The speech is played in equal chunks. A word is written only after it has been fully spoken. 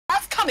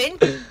coming.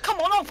 Come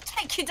on, I'll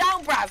take you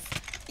down, bruv.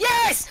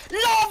 Yes!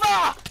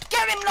 Lava!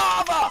 Get him,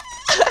 lava!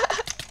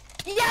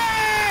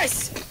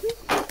 Yes!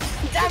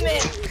 Damn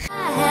it!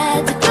 I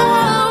had to go.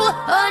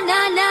 Oh,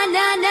 na na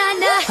na na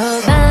na.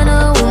 Havana,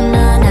 ooh,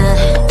 na na.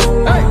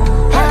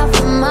 Half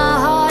of my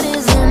heart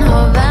is in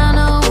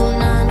Havana, ooh,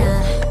 na na.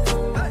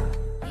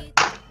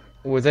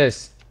 What's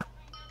this?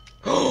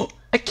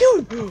 I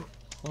killed him!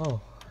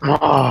 Oh.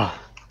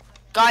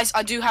 Guys,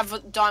 I do have a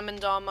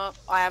diamond armor.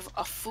 I have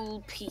a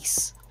full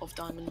piece of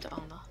diamond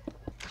armor.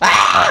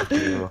 Ah!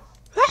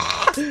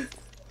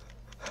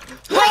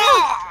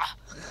 Ah!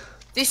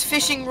 This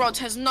fishing rod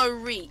has no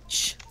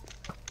reach.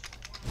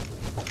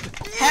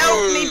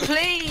 Help me,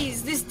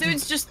 please! This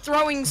dude's just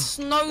throwing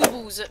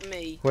snowballs at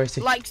me. Where is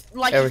he? Like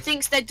he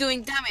thinks they're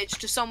doing damage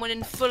to someone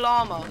in full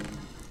armor.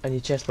 I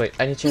need chestplate.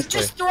 I need He's chestplate.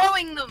 just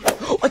throwing them. I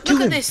killed Look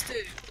him. at this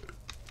dude.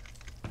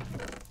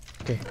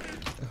 Okay.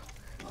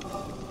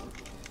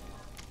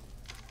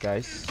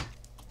 Guys.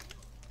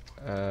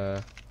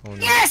 Oh no.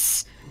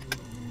 Yes!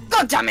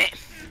 God damn it!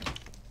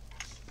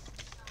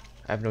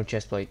 I have no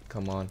chestplate.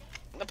 Come on.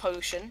 The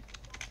potion.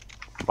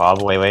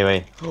 Bob, wait.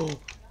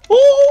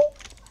 Oh!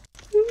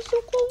 He was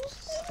so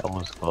close. That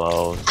was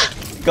close.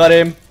 Got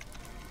him.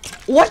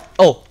 What?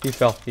 Oh, he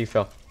fell. He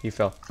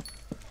fell.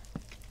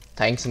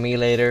 Thanks me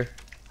later.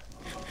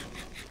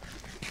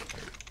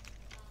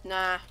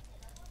 Nah.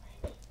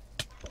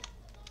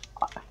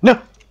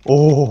 No!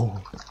 Oh,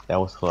 that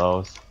was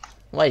close.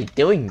 What are you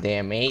doing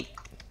there, mate?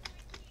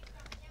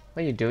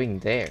 What are you doing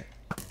there?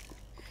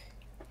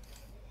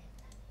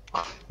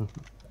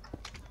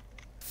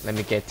 Let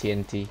me get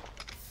TNT.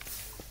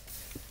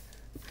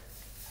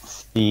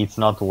 See, it's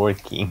not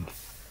working.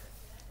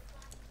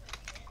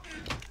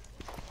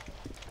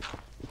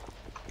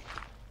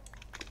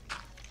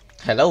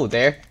 Hello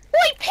there.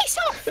 Wait, piss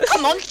off!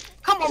 Come on,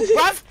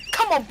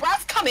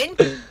 bruv! Come in!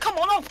 Come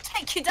on, I'll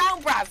take you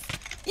down, bruv!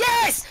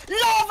 Yes!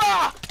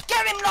 Lava!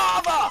 Get him,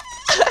 lava!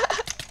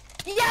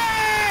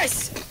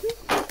 Yes!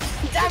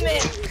 Damn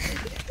it!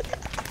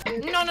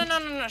 No,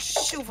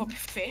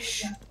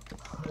 silverfish.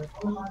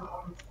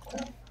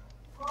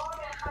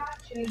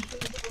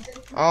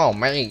 Oh,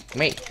 mate.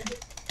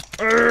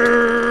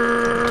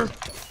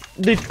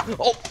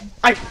 Oh,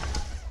 I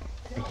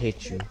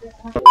hate you.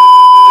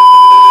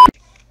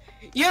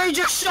 You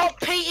just shot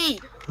Petey!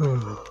 Yo!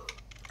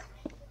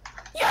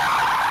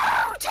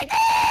 Take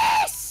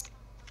this!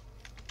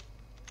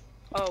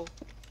 Oh.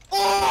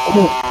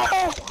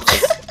 Oh!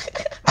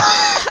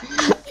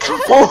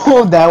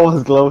 Oh, that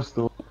was close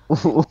too.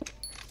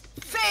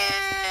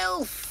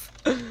 Filth!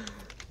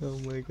 Oh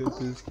my god,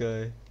 this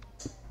guy.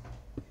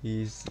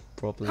 He's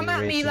probably Come at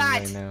me, raging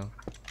lad. right now.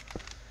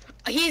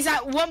 He's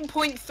at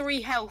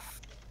 1.3 health.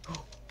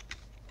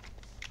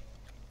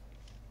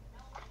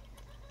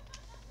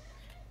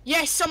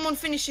 Yes, someone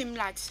finish him,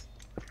 lads.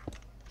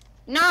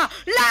 Nah,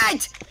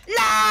 lad!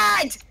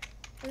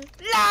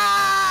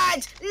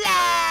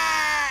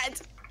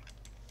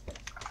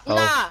 Oh.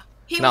 Nah,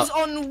 he No. was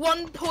on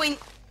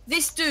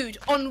this dude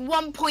on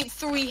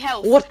 1.3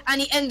 health. What?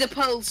 And he ender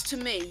pearls to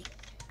me.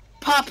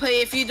 Papa,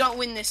 if you don't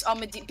win this,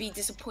 I'ma be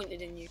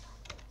disappointed in you.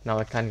 Now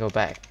I can't go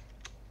back.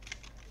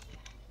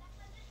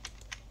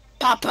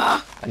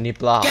 Papa! I need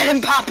block. Get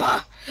him,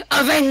 Papa!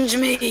 Avenge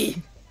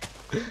me!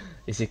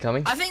 Is he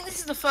coming? I think this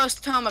is the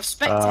first time I've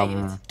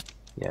spectated.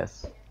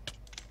 Yes.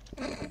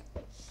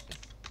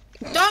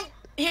 Don't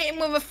hit him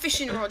with a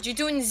fishing rod. You're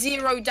doing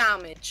 0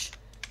 damage.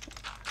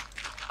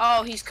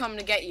 Oh, he's coming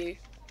to get you.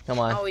 Come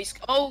on. Oh, he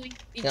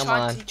Come tried.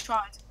 on. He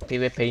tried.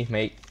 PvP,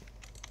 mate.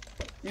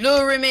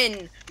 Lure him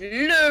in.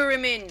 Lure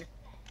him in.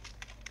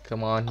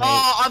 Come on, mate.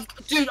 Oh,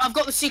 I've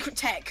got the secret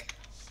tech.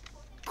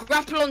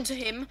 Grapple onto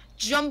him,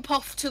 jump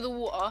off to the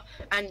water,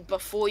 and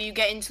before you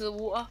get into the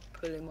water,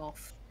 pull him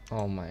off.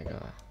 Oh my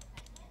god.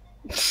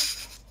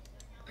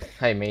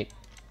 Hey, mate.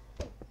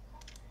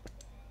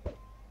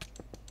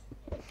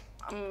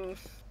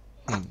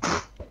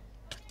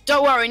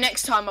 Don't worry.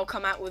 Next time I'll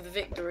come out with a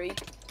victory.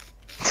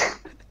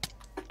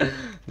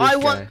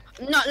 Guy.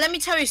 No, let me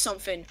tell you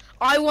something.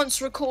 I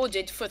once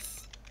recorded for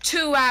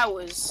 2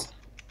 hours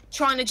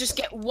trying to just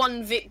get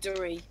 1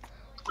 victory.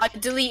 I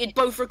deleted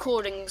both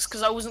recordings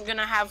because I wasn't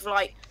gonna have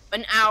like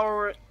an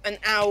hour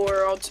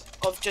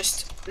of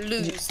just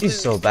lose. You're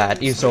so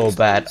bad. You're so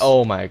bad.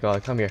 Oh my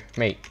god. Come here,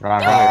 mate. Run.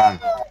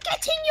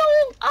 Getting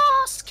your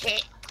ass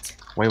kicked.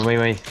 Wait.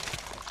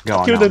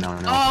 Go, Killed no.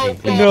 him. Oh,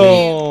 Okay.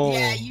 No.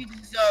 Yeah, you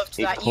deserved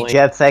that. You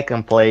get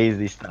second place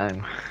this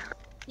time.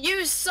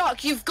 You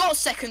suck. You've got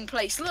second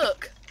place.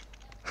 Look.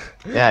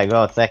 Yeah, I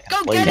got second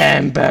Go place. get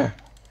Amber.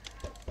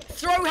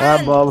 Throw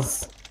hands. Bob.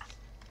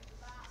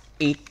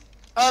 Eat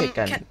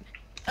chicken.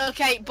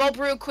 Okay, Bob,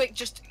 real quick,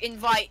 just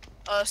invite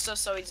Ursa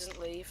so he doesn't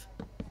leave.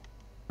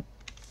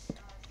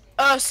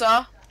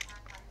 Ursa,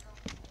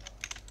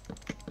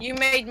 you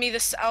made me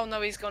this. Oh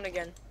no, he's gone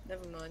again.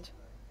 Never mind.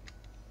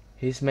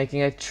 He's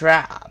making a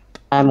trap.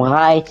 I'm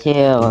right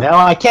here. No,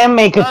 I can't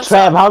make a Ursa,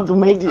 trap. How to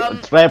make a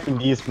trap in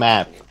this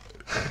map?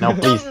 No, Don't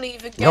please.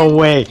 leave again. Go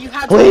away. You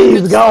had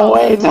Please good go stuff.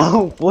 away.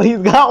 No, please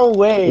go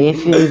away.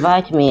 If you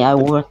invite me, I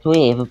would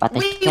leave, but I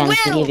We can't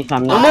will. leave if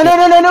I'm No, not. no,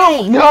 no, no,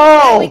 no,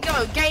 There we no.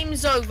 go.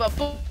 Game's over.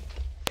 Bob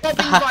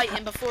invite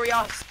him before he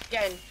asks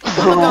again.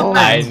 Go I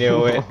back.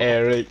 knew it,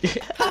 Eric. Put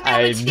me on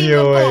I the team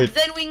knew with Bob, it.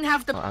 then we can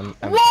have the. I'm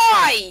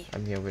Why?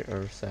 I'm here with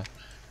Ursa.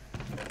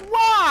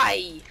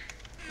 Why?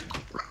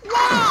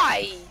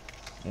 Why?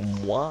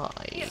 Why?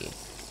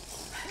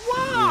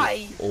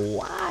 Why?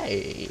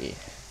 Why?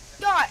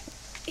 God,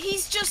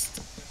 he's just.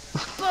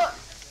 But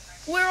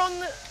we're on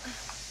the.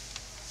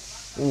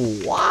 I'm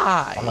not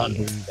Why?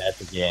 doing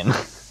that again.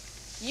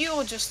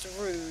 You're just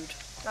rude.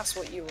 That's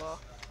what you are.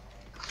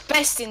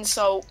 Best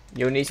insult.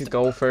 You need to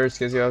go first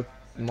because you have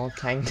more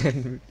tank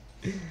than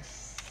me.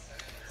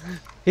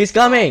 He's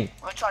coming!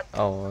 I tried.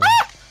 Oh.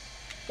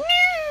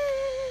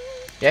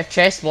 You have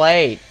chest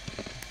blade.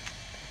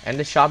 And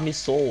the sharpness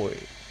sword.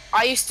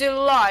 Are you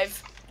still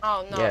alive?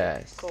 Oh no.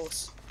 Yes. Of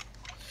course.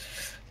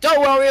 Don't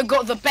worry, I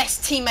got the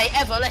best teammate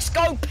ever. Let's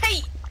go,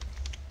 Pete.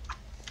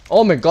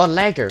 Oh my god,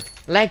 lagger.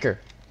 Lagger.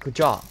 Good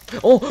job.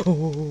 Oh!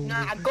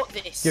 Nah, I got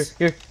this. Here,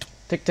 here.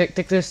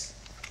 Take this.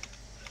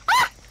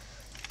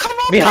 Come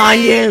on,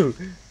 Behind Pete. you!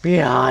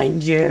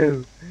 Behind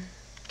you!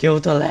 Kill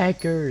the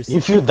laggers.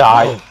 If you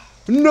die,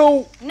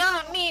 No!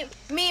 Nah, me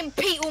and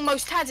Pete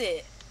almost had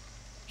it.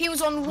 He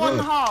was on one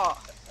heart.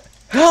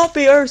 Help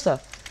me, Ursa!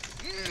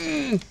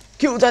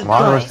 Kill that come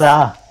on, guy.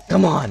 Ursa.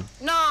 Come on.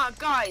 Nah,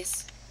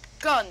 guys.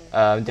 Gun.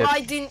 Why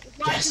Why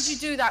did you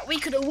do that? We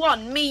could have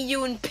won, me,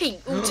 you, and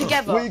Pete all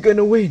together. We're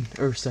gonna win,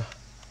 Ursa.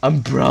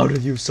 I'm proud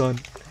of you, son.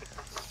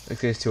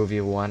 Okay,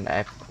 2v1. I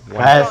have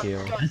Guys, one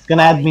kill. it's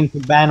gonna admin to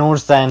ban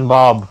Ursa and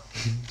Bob,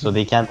 so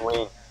they can't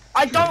win.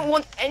 I don't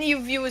want any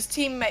of you as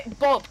teammate.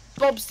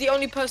 Bob's the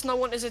only person I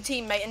want as a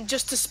teammate, and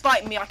just to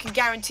spite me, I can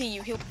guarantee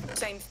you he'll do the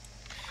same.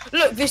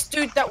 Look, this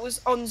dude that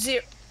was on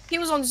zero. He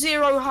was on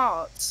 0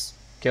 hearts.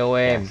 Kill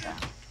him.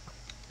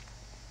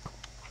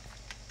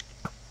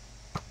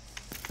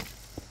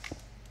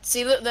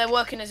 See, look, they're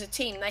working as a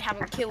team. They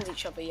haven't killed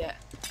each other yet.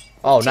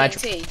 Oh, nice.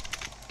 TNT.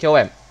 Kill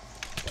him.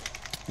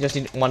 Just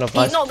need one of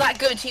He's us. not that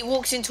good. He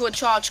walks into a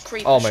charged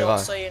creeper Oh my shot, God.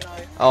 so you know.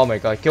 Oh my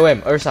god, kill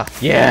him, Ursa.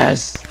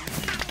 Yes!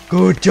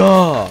 Good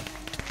job!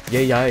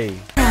 Yay, yay.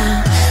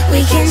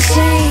 We can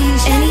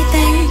change anything.